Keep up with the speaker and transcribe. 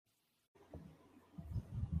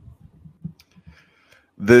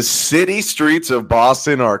The city streets of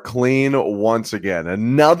Boston are clean once again.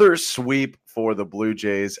 Another sweep for the Blue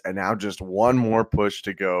Jays, and now just one more push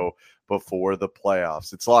to go before the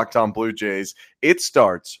playoffs. It's Locked On Blue Jays. It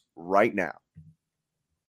starts right now.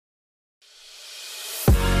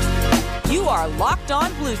 You are Locked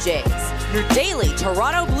On Blue Jays, your daily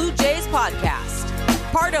Toronto Blue Jays podcast.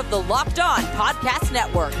 Part of the Locked On Podcast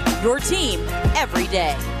Network, your team every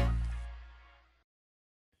day.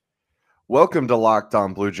 Welcome to Locked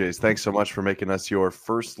On Blue Jays. Thanks so much for making us your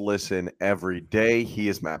first listen every day. He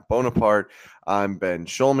is Matt Bonaparte. I'm Ben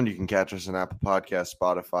Schulman. You can catch us on Apple Podcasts,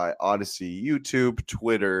 Spotify, Odyssey, YouTube,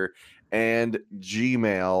 Twitter, and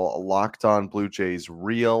Gmail. Locked On Blue Jays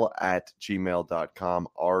Real at gmail.com.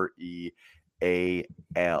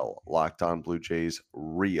 REAL. Locked On Blue Jays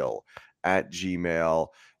Real at gmail.com.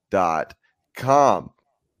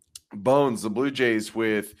 Bones, the Blue Jays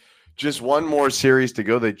with just one more series to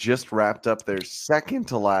go. They just wrapped up their second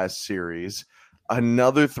to last series.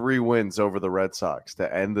 Another 3 wins over the Red Sox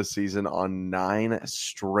to end the season on 9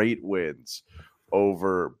 straight wins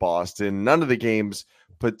over Boston. None of the games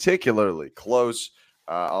particularly close.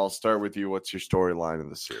 I'll start with you. What's your storyline in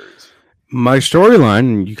the series? My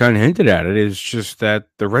storyline, you kind of hinted at it, is just that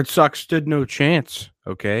the Red Sox stood no chance,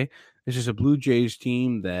 okay? This is a Blue Jays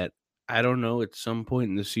team that, I don't know, at some point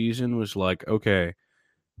in the season was like, okay,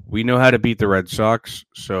 we know how to beat the Red Sox,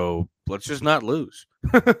 so let's just not lose.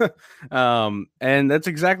 And that's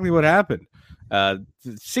exactly what happened.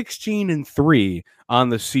 16-3 on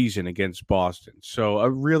the season against Boston. So a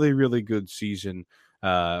really, really good season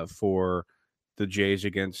for the Jays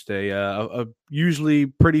against a usually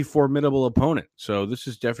pretty formidable opponent. So this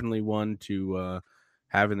is definitely one to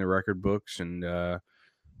have in the record books. And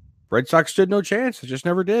Red Sox stood no chance. They just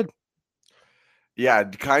never did. Yeah,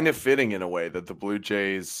 kind of fitting in a way that the Blue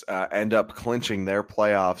Jays end up clinching their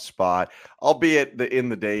playoff spot, albeit in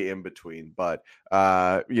the day in between. But,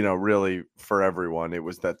 really for everyone, it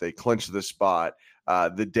was that they clinched the spot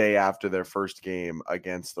the day after their first game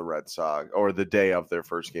against the Red Sox, or the day of their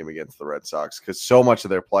first game against the Red Sox, because so much of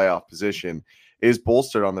their playoff position is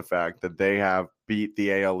bolstered on the fact that they have beat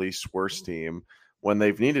the AL East's worst team when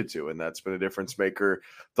they've needed to, and that's been a difference maker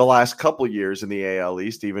the last couple of years in the AL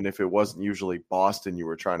East. Even if it wasn't usually Boston you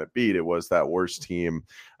were trying to beat, it was that worst team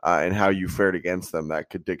and how you fared against them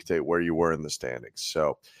that could dictate where you were in the standings.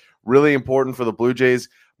 So really important for the Blue Jays.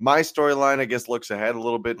 My storyline, I guess, looks ahead a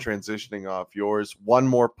little bit, transitioning off yours. One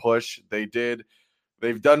more push. They've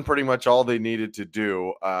done pretty much all they needed to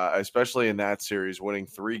do, especially in that series, winning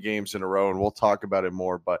 3 games in a row, and we'll talk about it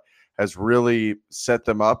more, but has really set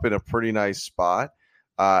them up in a pretty nice spot.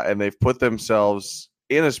 And they've put themselves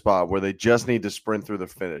in a spot where they just need to sprint through the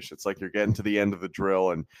finish. It's like you're getting to the end of the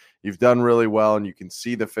drill and you've done really well and you can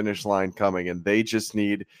see the finish line coming, and they just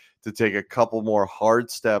need to take a couple more hard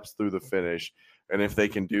steps through the finish. And if they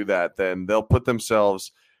can do that, then they'll put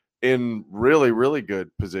themselves in really, really good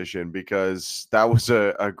position, because that was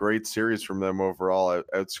a great series from them overall.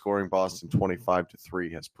 Outscoring Boston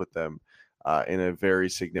 25-3 has put them in a very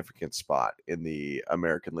significant spot in the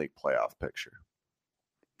American League playoff picture.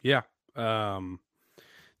 Yeah.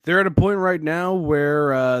 They're at a point right now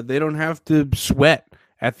where they don't have to sweat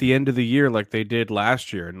at the end of the year like they did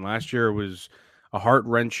last year. And last year was a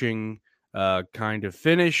heart-wrenching kind of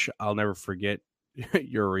finish. I'll never forget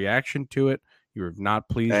your reaction to it. You were not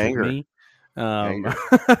pleased Anger. with me.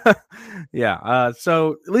 Yeah.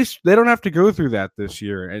 So at least they don't have to go through that this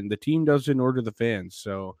year, and the team doesn't order the fans.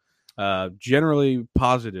 So generally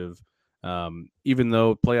positive, even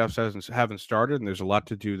though playoffs haven't started and there's a lot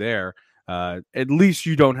to do there. At least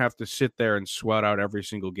you don't have to sit there and sweat out every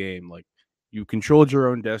single game. Like, you controlled your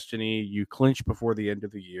own destiny. You clinched before the end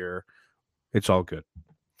of the year. It's all good.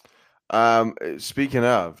 Speaking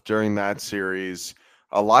of, during that series,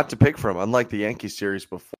 a lot to pick from. Unlike the Yankee series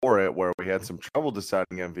before it, where we had some trouble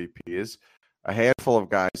deciding MVPs, a handful of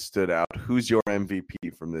guys stood out. Who's your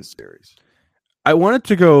MVP from this series? I wanted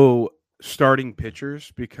to go starting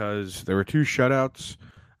pitchers because there were 2 shutouts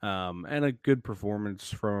and a good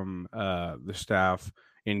performance from the staff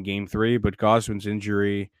in Game 3, but Gausman's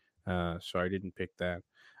injury, so I didn't pick that.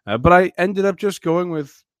 But I ended up just going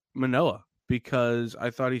with Manoah because I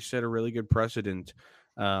thought he set a really good precedent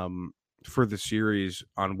for the series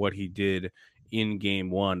on what he did in Game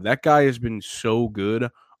 1. That guy has been so good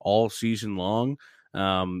all season long.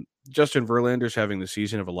 Justin Verlander's having the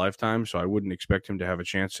season of a lifetime, so I wouldn't expect him to have a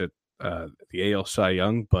chance at the AL Cy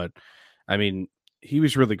Young, but I mean, he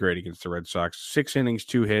was really great against the Red Sox. 6 innings,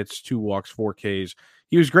 2 hits, 2 walks, 4 Ks.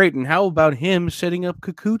 He was great. And how about him setting up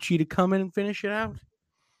Kikuchi to come in and finish it out?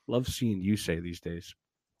 Love seeing you say these days.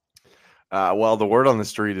 Well, the word on the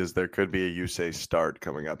street is there could be a Yusei start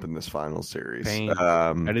coming up in this final series. Pain.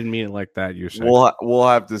 I didn't mean it like that. You said we'll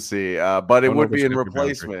have to see, but it Don't would be in overstep your boundary.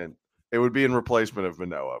 replacement. It would be in replacement of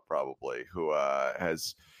Manoa, probably, who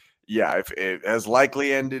has, if it has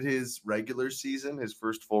likely ended his regular season, his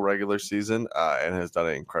first full regular season, and has done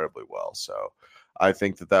it incredibly well. So I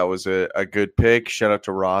think that was a good pick. Shout out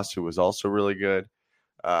to Ross, who was also really good.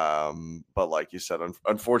 But like you said,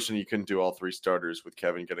 unfortunately, you couldn't do all three starters with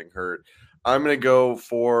Kevin getting hurt. I'm going to go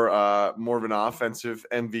for more of an offensive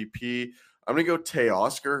MVP. I'm going to go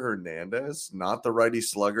Teoscar Hernandez, not the righty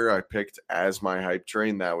slugger I picked as my hype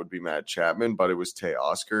train. That would be Matt Chapman, but it was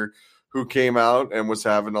Teoscar who came out and was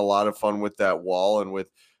having a lot of fun with that wall and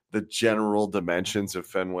with the general dimensions of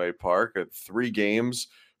Fenway Park. 3 games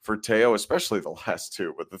for Teo, especially the last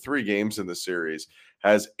 2, but the 3 games in the series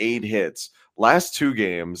has 8 hits. Last 2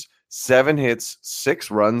 games, 7 hits, 6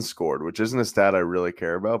 runs scored, which isn't a stat I really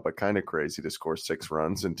care about, but kind of crazy to score 6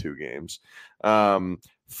 runs in 2 games.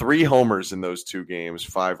 3 homers in those 2 games,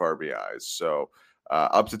 5 RBIs. So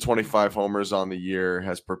up to 25 homers on the year,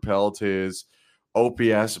 has propelled his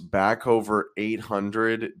OPS back over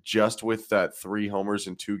 800 just with that 3 homers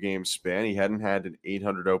in 2 game span. He hadn't had an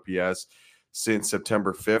 800 OPS since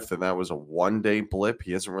September 5th, and that was a 1-day blip.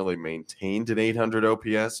 He hasn't really maintained an 800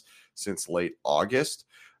 OPS since late August.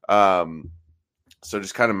 So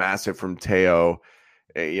just kind of massive from Teo.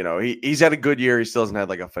 He's had a good year. He still hasn't had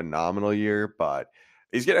like a phenomenal year, but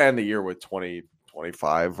he's going to end the year with 20,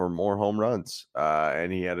 25 or more home runs.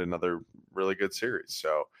 And he had another really good series.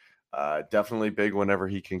 So definitely big whenever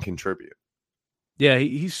he can contribute. Yeah,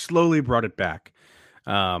 he slowly brought it back.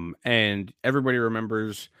 And everybody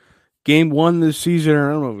remembers game 1 this season.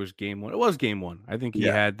 I don't know if it was game 1. It was game 1. I think he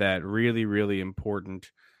had that really, really important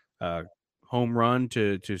home run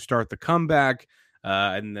to start the comeback,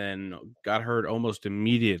 and then got hurt almost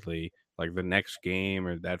immediately, like the next game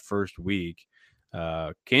or that first week.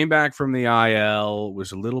 Came back from the IL,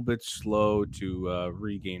 was a little bit slow to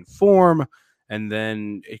regain form, and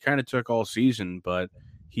then it kind of took all season, but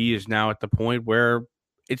he is now at the point where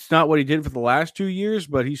it's not what he did for the last 2 years,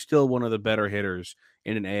 but he's still one of the better hitters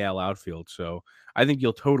in an AL outfield. So I think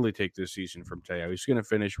you'll totally take this season from Teo. He's going to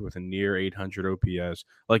finish with a near 800 OPS.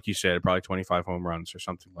 Like you said, probably 25 home runs or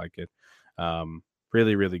something like it.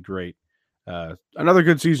 Really, really great. Another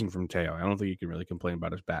good season from Teo. I don't think you can really complain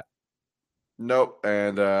about his bat. Nope.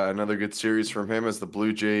 And another good series from him as the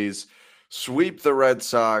Blue Jays sweep the Red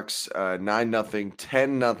Sox 9-0,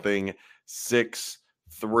 10-0,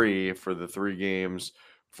 6-3 for the 3 games.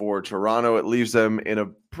 For Toronto, it leaves them in a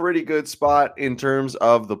pretty good spot in terms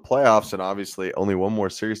of the playoffs, and obviously only one more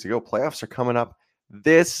series to go. Playoffs are coming up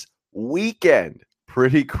this weekend.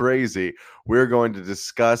 Pretty crazy. We're going to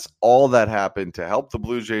discuss all that happened to help the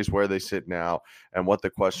Blue Jays where they sit now and what the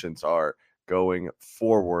questions are going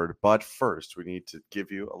forward. But first, we need to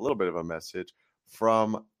give you a little bit of a message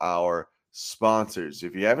from our sponsors.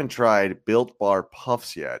 If you haven't tried Built Bar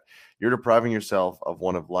Puffs yet, you're depriving yourself of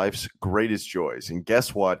one of life's greatest joys. And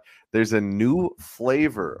guess what? There's a new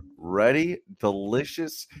flavor, ready,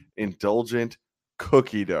 delicious, indulgent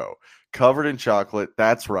cookie dough covered in chocolate.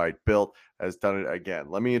 That's right. Built has done it again.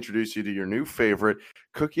 Let me introduce you to your new favorite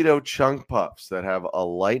cookie dough chunk puffs that have a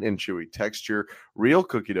light and chewy texture, real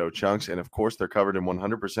cookie dough chunks, and of course, they're covered in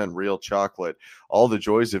 100% real chocolate. All the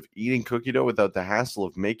joys of eating cookie dough without the hassle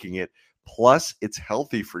of making it. Plus, it's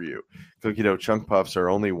healthy for you. Cookie dough chunk puffs are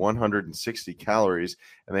only 160 calories,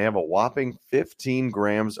 and they have a whopping 15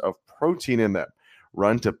 grams of protein in them.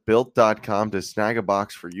 Run to Built.com to snag a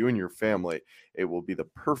box for you and your family. It will be the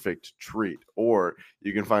perfect treat. Or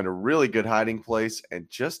you can find a really good hiding place and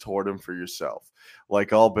just hoard them for yourself.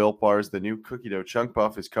 Like all Built bars, the new cookie dough chunk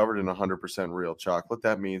puff is covered in 100% real chocolate.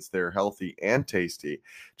 That means they're healthy and tasty.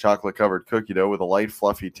 Chocolate-covered cookie dough with a light,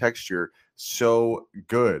 fluffy texture. So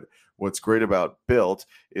good. What's great about Built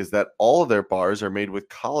is that all of their bars are made with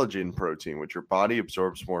collagen protein, which your body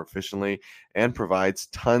absorbs more efficiently and provides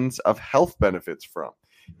tons of health benefits from.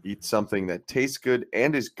 Eat something that tastes good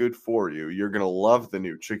and is good for you. You're going to love the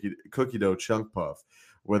new cookie dough chunk puff.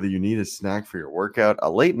 Whether you need a snack for your workout, a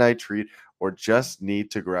late night treat, or just need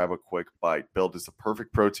to grab a quick bite, Built is the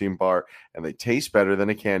perfect protein bar, and they taste better than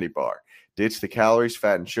a candy bar. Ditch the calories,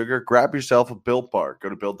 fat, and sugar. Grab yourself a Built bar. Go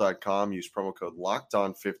to Built.com, use promo code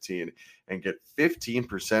LOCKEDON15, and get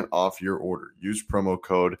 15% off your order. Use promo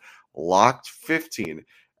code LOCKED15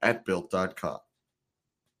 at Built.com.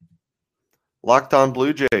 Locked On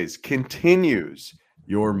Blue Jays continues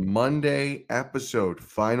your Monday episode,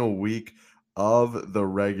 final week of the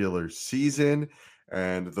regular season.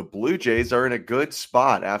 And the Blue Jays are in a good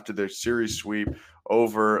spot after their series sweep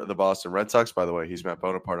over the Boston Red Sox. By the way, he's Matt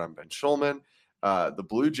Bonaparte. I'm Ben Schulman. The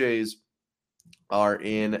Blue Jays are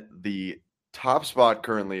in the top spot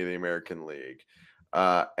currently in the American League.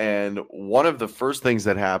 And one of the first things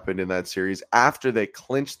that happened in that series after they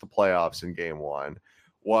clinched the playoffs in game one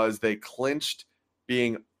was they clinched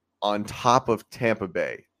being on top of Tampa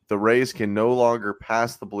Bay. The Rays can no longer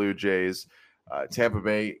pass the Blue Jays. Tampa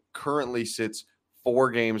Bay currently sits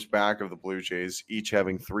 4 games back of the Blue Jays, each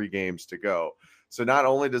having 3 games to go. So not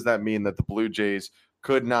only does that mean that the Blue Jays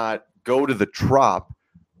could not go to the Trop,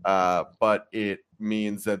 but it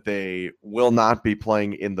means that they will not be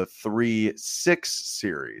playing in the 3-6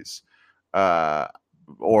 series,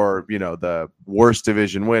 or the worst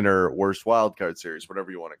division winner, worst wildcard series,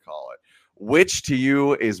 whatever you want to call it. Which to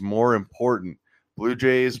you is more important? Blue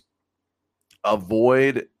Jays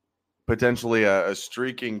avoid potentially a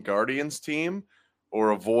streaking Guardians team,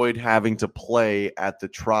 or avoid having to play at the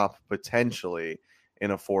Trop potentially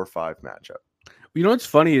in a 4-5 matchup? You know what's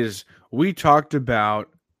funny is we talked about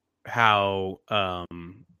how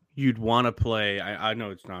you'd want to play. I know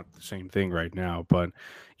it's not the same thing right now, but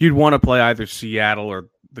you'd want to play either Seattle or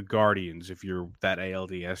the Guardians if you're that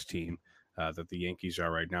ALDS team that the Yankees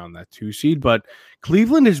are right now in that 2 seed. But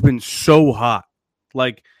Cleveland has been so hot.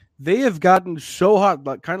 Like, they have gotten so hot,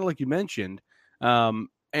 like, kind of like you mentioned.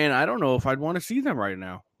 And I don't know if I'd want to see them right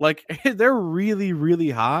now. Like, they're really, really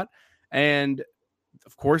hot. And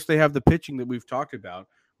of course, they have the pitching that we've talked about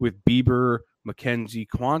with Bieber, McKenzie,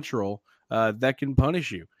 Quantrill that can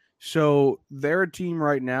punish you. So they're a team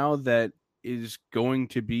right now that is going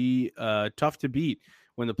to be tough to beat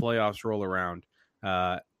when the playoffs roll around.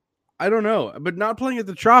 I don't know, but not playing at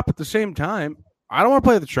the Trop at the same time. I don't want to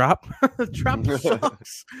play at the Trop. The Trop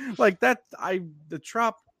sucks. Like that. The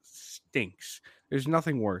Trop stinks. There's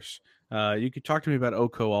nothing worse. You could talk to me about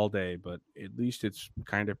Oko all day, but at least it's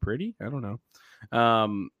kind of pretty. I don't know.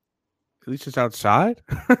 At least it's outside.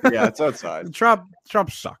 Yeah, it's outside. The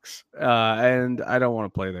Trop sucks, and I don't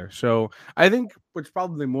want to play there. So I think what's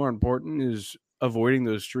probably more important is avoiding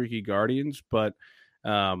those streaky Guardians, but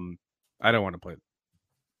I don't want to play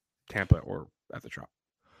Tampa or at the Trop.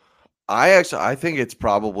 I think it's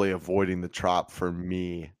probably avoiding the Trop for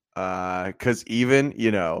me, because even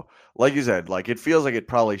like you said, like it feels like it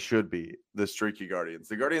probably should be the streaky Guardians.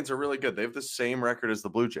 The Guardians are really good. They have the same record as the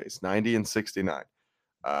Blue Jays, 90-69.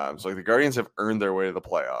 So like the Guardians have earned their way to the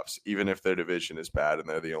playoffs, even if their division is bad and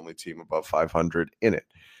they're the only team above 500 in it.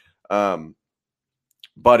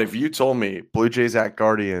 But if you told me Blue Jays at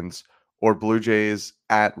Guardians or Blue Jays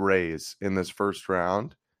at Rays in this first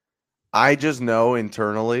round, I just know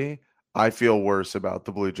internally I feel worse about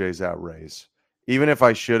the Blue Jays at Rays. Even if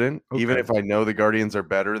I shouldn't, even if I know the Guardians are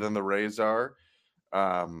better than the Rays are,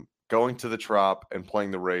 going to the Trop and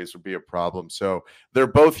playing the Rays would be a problem. So they're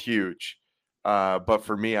both huge. But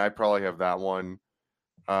for me, I probably have that one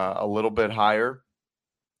a little bit higher.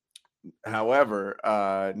 However,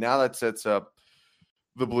 now that sets up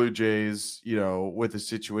the Blue Jays, with a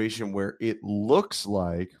situation where it looks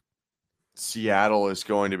like Seattle is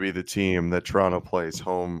going to be the team that Toronto plays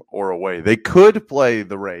home or away. They could play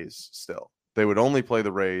the Rays still. They would only play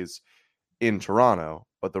the Rays in Toronto,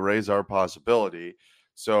 but the Rays are a possibility.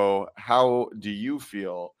 So how do you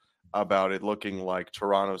feel about it looking like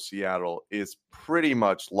Toronto-Seattle is pretty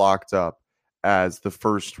much locked up as the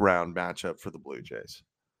first round matchup for the Blue Jays?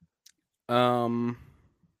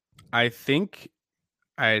 I think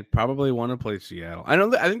I'd probably want to play Seattle. I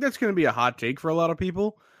think that's going to be a hot take for a lot of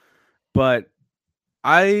people, but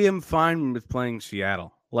I am fine with playing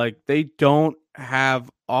Seattle. Like, they don't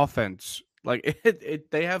have offense. Like,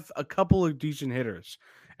 they have a couple of decent hitters.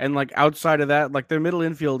 And, like, outside of that, like, their middle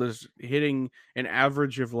infield is hitting an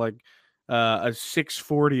average of, like, a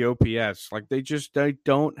 640 OPS. Like, they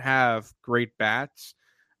don't have great bats.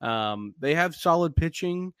 They have solid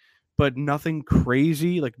pitching, but nothing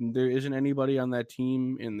crazy. Like, there isn't anybody on that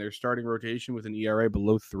team in their starting rotation with an ERA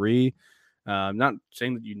below 3. I'm not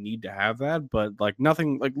saying that you need to have that, but, like,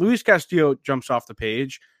 nothing. Like, Luis Castillo jumps off the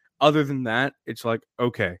page. Other than that, it's like,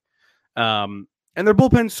 okay. And their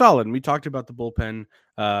bullpen's solid. And we talked about the bullpen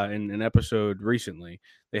in an episode recently.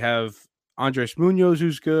 They have Andres Munoz,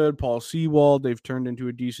 who's good. Paul Sewald, they've turned into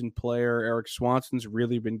a decent player. Eric Swanson's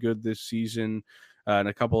really been good this season. And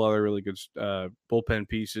a couple other really good bullpen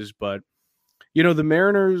pieces. But, the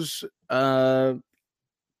Mariners,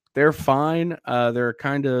 they're fine. They're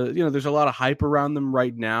kind of, there's a lot of hype around them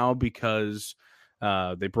right now because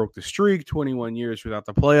they broke the streak, 21 years without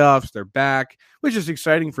the playoffs. They're back, which is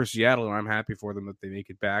exciting for Seattle, and I'm happy for them that they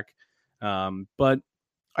make it back. But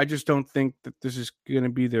I just don't think that this is going to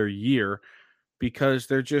be their year because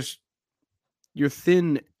you're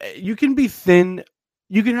thin. You can be thin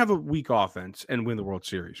you can have a weak offense and win the World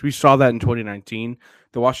Series. We saw that in 2019.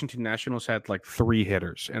 The Washington Nationals had like 3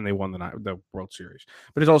 hitters and they won the World Series.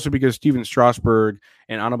 But it's also because Steven Strasburg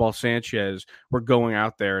and Anibal Sanchez were going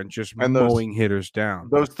out there and just mowing hitters down.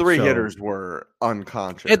 Those 3 hitters were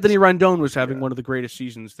unconscious. Anthony Rendon was having one of the greatest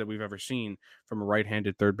seasons that we've ever seen from a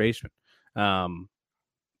right-handed third baseman.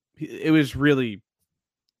 It was really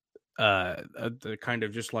kind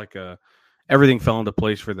of just like everything fell into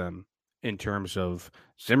place for them. In terms of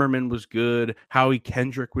Zimmerman was good, Howie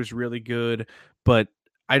Kendrick was really good, but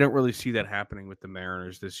I don't really see that happening with the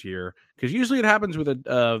Mariners this year because usually it happens with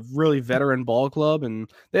a really veteran ball club, and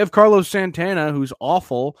they have Carlos Santana, who's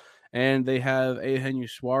awful, and they have Eugenio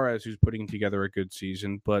Suarez, who's putting together a good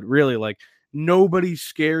season, but really, like, nobody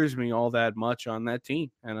scares me all that much on that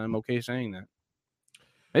team, and I'm okay saying that.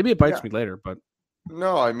 Maybe it bites me later, but...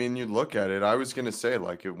 No, I mean, you look at it. I was going to say,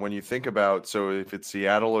 like, when you think about, so if it's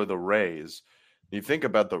Seattle or the Rays, you think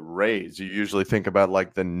about the Rays, you usually think about,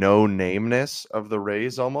 like, the no-nameness of the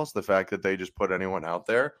Rays almost, the fact that they just put anyone out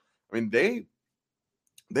there. I mean, they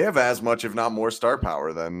have as much, if not more, star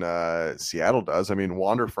power than Seattle does. I mean,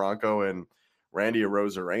 Wander Franco and Randy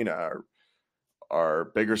Arozarena are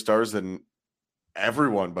bigger stars than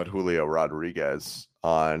everyone but Julio Rodriguez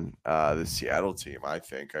on the Seattle team, I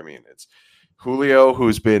think. I mean, it's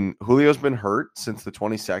Julio's been hurt since the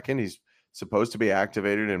 22nd. He's supposed to be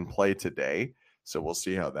activated and play today. So we'll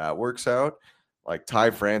see how that works out. Like,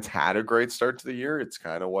 Ty France had a great start to the year. It's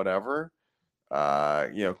kind of whatever.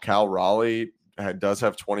 Cal Raleigh does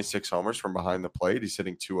have 26 homers from behind the plate. He's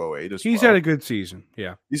hitting 208 as well. He's had a good season.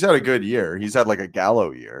 Yeah. He's had a good year. He's had like a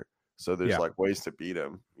Gallo year. So there's like ways to beat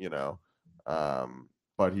him,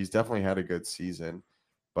 but he's definitely had a good season.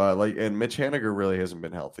 But and Mitch Haniger really hasn't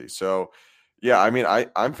been healthy. So yeah, I mean,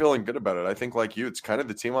 I'm feeling good about it. I think, like you, it's kind of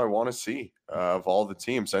the team I want to see of all the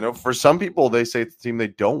teams. I know for some people, they say it's the team they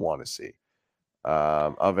don't want to see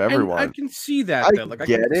of everyone. And I can see that. I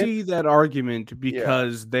can see that argument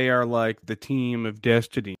because they are like the team of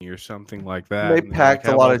destiny or something like that. They packed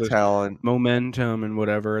a lot of talent, momentum, and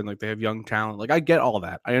whatever, and like they have young talent. Like, I get all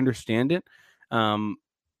that. I understand it.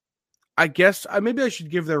 I guess maybe I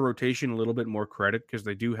should give their rotation a little bit more credit because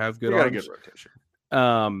they do have good arms. Good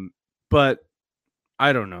rotation. But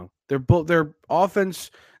I don't know. Their offense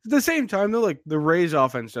at the same time, though, like the Rays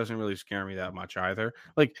offense doesn't really scare me that much either.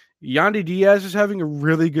 Like, Yandy Diaz is having a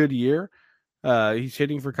really good year. He's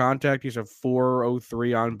hitting for contact. He's a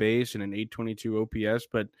 403 on base and an 822 OPS,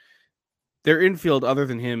 but their infield other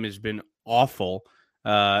than him has been awful,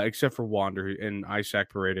 except for Wander and Isaac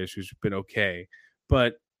Paredes, who's been okay.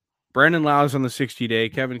 But Brandon Lau's on the 60-day,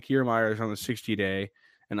 Kevin Kiermaier is on the 60-day,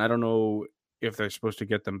 and I don't know if they're supposed to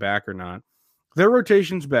get them back or not. Their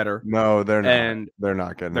rotation's better. No, they're not. And they're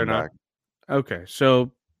not getting them back. Okay,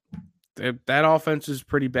 so that offense is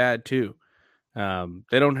pretty bad too.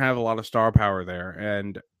 They don't have a lot of star power there,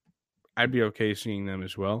 and I'd be okay seeing them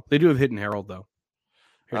as well. They do have Hidden Harold, though.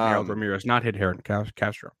 Hidden Harold Ramirez, not Hidden Harold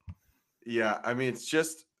Castro. Yeah, I mean, it's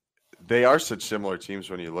just they are such similar teams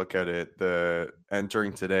when you look at it.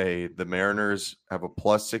 Entering today, the Mariners have a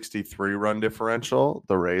plus 63 run differential,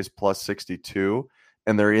 the Rays plus 62,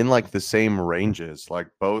 and they're in like the same ranges. Like,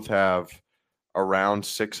 both have around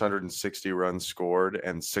 660 runs scored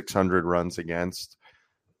and 600 runs against.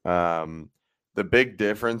 The big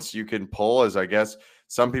difference you can pull is, I guess,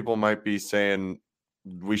 some people might be saying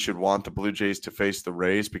we should want the Blue Jays to face the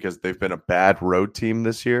Rays because they've been a bad road team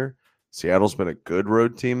this year. Seattle's been a good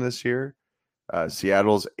road team this year.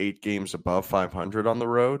 Seattle's 8 games above 500 on the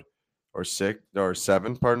road, or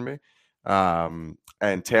 7, pardon me.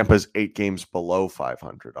 And Tampa's 8 games below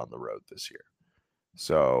 500 on the road this year.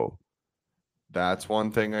 So that's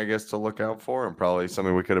one thing, I guess, to look out for, and probably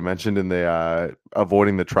something we could have mentioned in the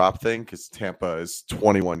avoiding the Trop thing, because Tampa is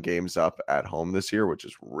 21 games up at home this year, which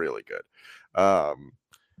is really good.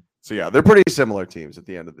 So, yeah, they're pretty similar teams at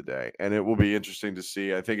the end of the day, and it will be interesting to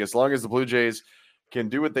see. I think as long as the Blue Jays can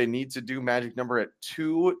do what they need to do, magic number at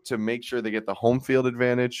 2 to make sure they get the home field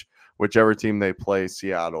advantage, whichever team they play,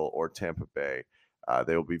 Seattle or Tampa Bay,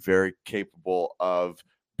 they will be very capable of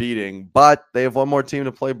beating. But they have one more team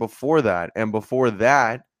to play before that, and before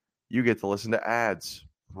that, you get to listen to ads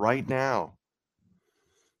right now.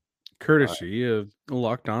 Courtesy of the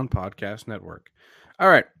Locked On Podcast Network. All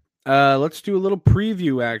right. Let's do a little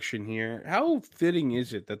preview action here. How fitting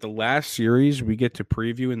is it that the last series we get to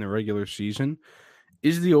preview in the regular season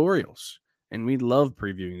is the Orioles? And we love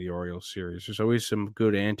previewing the Orioles series. There's always some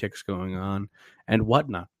good antics going on and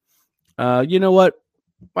whatnot. You know what?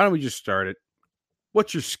 Why don't we just start it?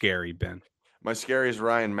 What's your scary, Ben? My scary is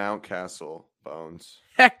Ryan Mountcastle, Bones.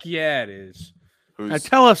 Heck yeah, it is. Now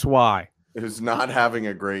tell us why. who's not having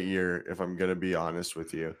a great year, if I'm going to be honest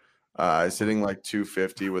with you. Is hitting like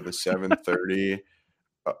 250 with a 730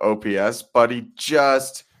 OPS, but he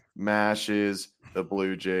just mashes the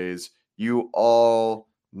Blue Jays. You all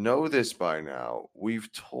know this by now.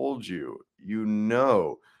 We've told you. You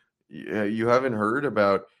know. You haven't heard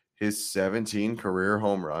about his 17 career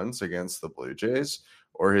home runs against the Blue Jays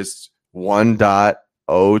or his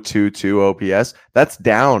 1.022 OPS. That's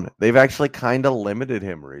down. They've actually kind of limited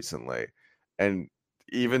him recently. And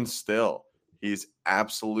even still, he's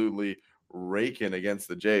absolutely raking against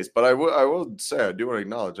the Jays. But I will say, I do want to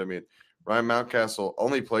acknowledge, I mean, Ryan Mountcastle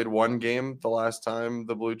only played one game the last time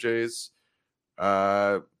the Blue Jays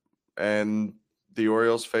and the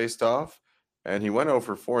Orioles faced off. And he went 0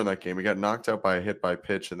 for 4 in that game. He got knocked out by a hit by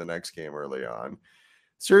pitch in the next game early on.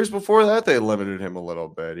 Series before that, they limited him a little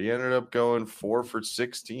bit. He ended up going 4 for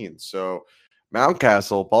 16. So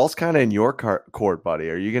Mountcastle, ball's kind of in your court,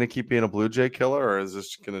 buddy. Are you going to keep being a Blue Jay killer, or is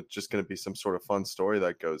this just going to be some sort of fun story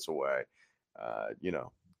that goes away?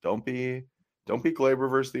 Don't be Glaber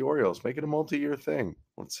versus the Orioles. Make it a multi-year thing.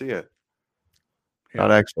 Let's see it. Yeah,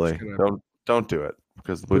 not actually. Don't do it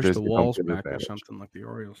because the Blue Jays push the walls back or something like the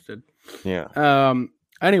Orioles did. Yeah.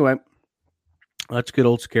 Anyway, let's get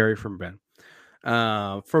old scary from Ben.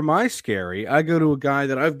 For my scary, I go to a guy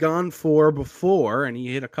that I've gone for before, and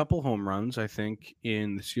he hit a couple home runs, I think,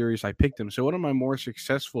 in the series I picked him. So one of my more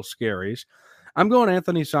successful scaries, I'm going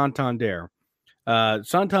Anthony Santander.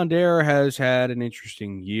 Santander has had an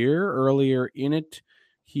interesting year. Earlier in it,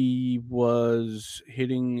 he was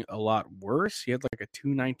hitting a lot worse. He had like a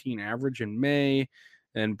 219 average in May,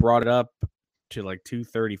 and brought it up to like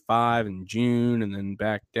 235 in June, and then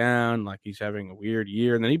back down. Like he's having a weird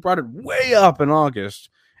year. And then he brought it way up in August,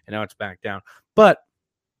 and now it's back down. But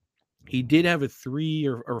he did have a 3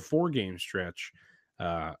 or 4 game stretch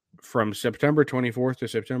from September 24th to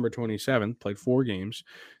September 27th, played 4 games.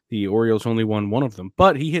 The Orioles only won 1 of them,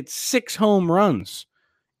 but he hit 6 home runs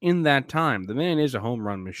in that time. The man is a home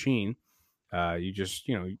run machine.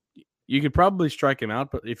 You could probably strike him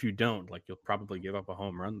out, but if you don't, like, you'll probably give up a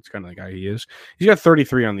home run. That's kind of the guy he is. He's got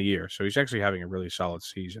 33 on the year, so he's actually having a really solid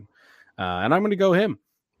season. And I'm going to go him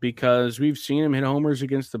because we've seen him hit homers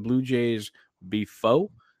against the Blue Jays before,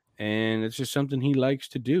 and it's just something he likes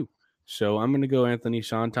to do. So I'm going to go Anthony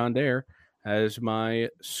Santander as my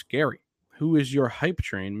scary. Who is your hype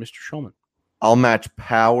train, Mr. Schulman? I'll match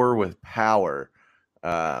power with power.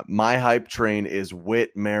 My hype train is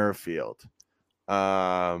Whit Merrifield.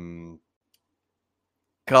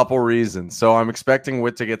 Couple reasons. So I'm expecting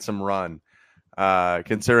Whit to get some run.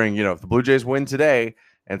 Considering, if the Blue Jays win today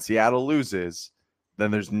and Seattle loses, then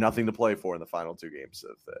there's nothing to play for in the final 2 games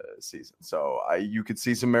of the season. So you could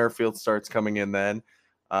see some Merrifield starts coming in then,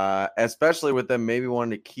 especially with them maybe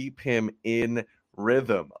wanting to keep him in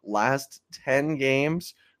rhythm. Last 10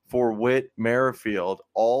 games for Whit Merrifield,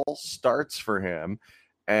 all starts for him,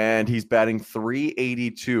 and he's batting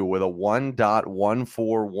 .382 with a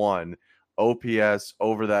 1.141 OPS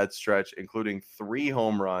over that stretch, including 3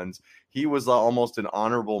 home runs. He was almost an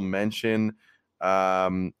honorable mention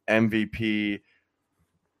MVP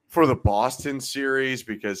for the Boston series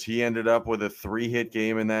because he ended up with a 3-hit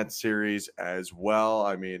game in that series as well.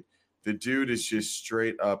 I mean, the dude is just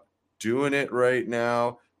straight up doing it right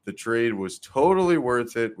now. The trade was totally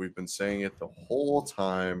worth it. We've been saying it the whole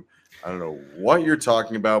time. I don't know what you're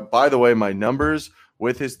talking about. By the way, my numbers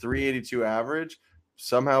with his .382 average,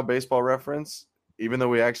 somehow Baseball Reference, even though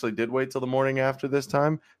we actually did wait till the morning after this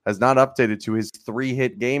time, has not updated to his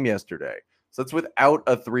 3-hit game yesterday. So that's without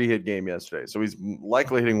a 3-hit game yesterday. So he's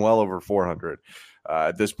likely hitting well over 400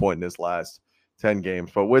 at this point in his last 10 games.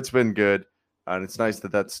 But Whit's been good, and it's nice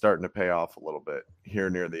that that's starting to pay off a little bit here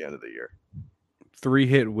near the end of the year.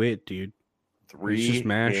 3-hit Whit, dude.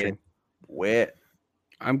 3-hit Whit.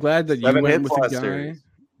 I'm glad that you went with a guy. Series.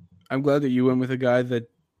 I'm glad that you went with a guy that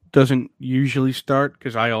doesn't usually start,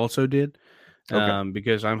 because I also did. Okay.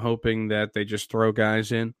 Because I'm hoping that they just throw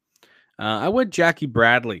guys in. I went Jackie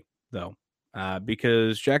Bradley, though,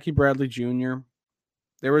 because Jackie Bradley Jr.,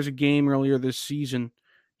 there was a game earlier this season.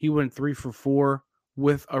 He went 3 for 4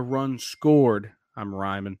 with a run scored. I'm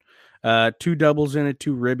rhyming. 2 doubles in it,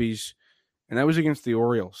 2 ribbies, and that was against the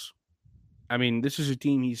Orioles. I mean, this is a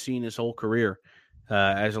team he's seen his whole career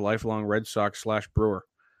as a lifelong Red Sox / Brewer.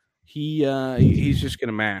 He's just going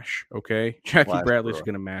to mash, okay? Jackie Bradley's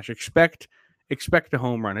going to mash. Expect a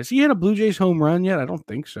home run. Has he had a Blue Jays home run yet? I don't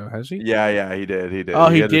think so. Has he? Yeah, he did. Oh,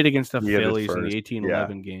 he did against the Phillies in the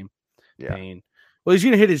 18-11 game. Yeah. Pain. Well, he's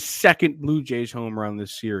going to hit his second Blue Jays home run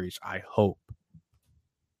this series, I hope.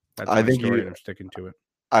 That's my story, and I'm sticking to it.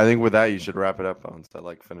 I think with that, you should wrap it up, Bones. I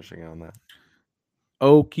like finishing on that.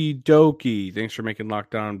 Okie dokie. Thanks for making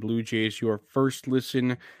Locked On Blue Jays your first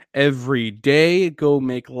listen every day. Go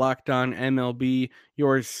make Locked On MLB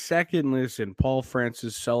your second listen. Paul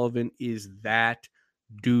Francis Sullivan is that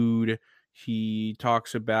dude. He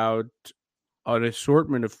talks about an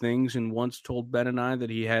assortment of things and once told Ben and I that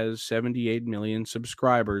he has 78 million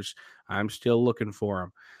subscribers. I'm still looking for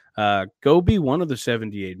him. Go be one of the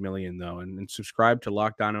 78 million, though, and subscribe to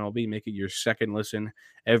Locked On MLB. Make it your second listen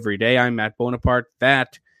every day. I'm Matt Bonaparte.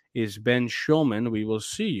 That is Ben Schulman. We will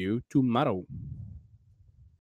see you tomorrow.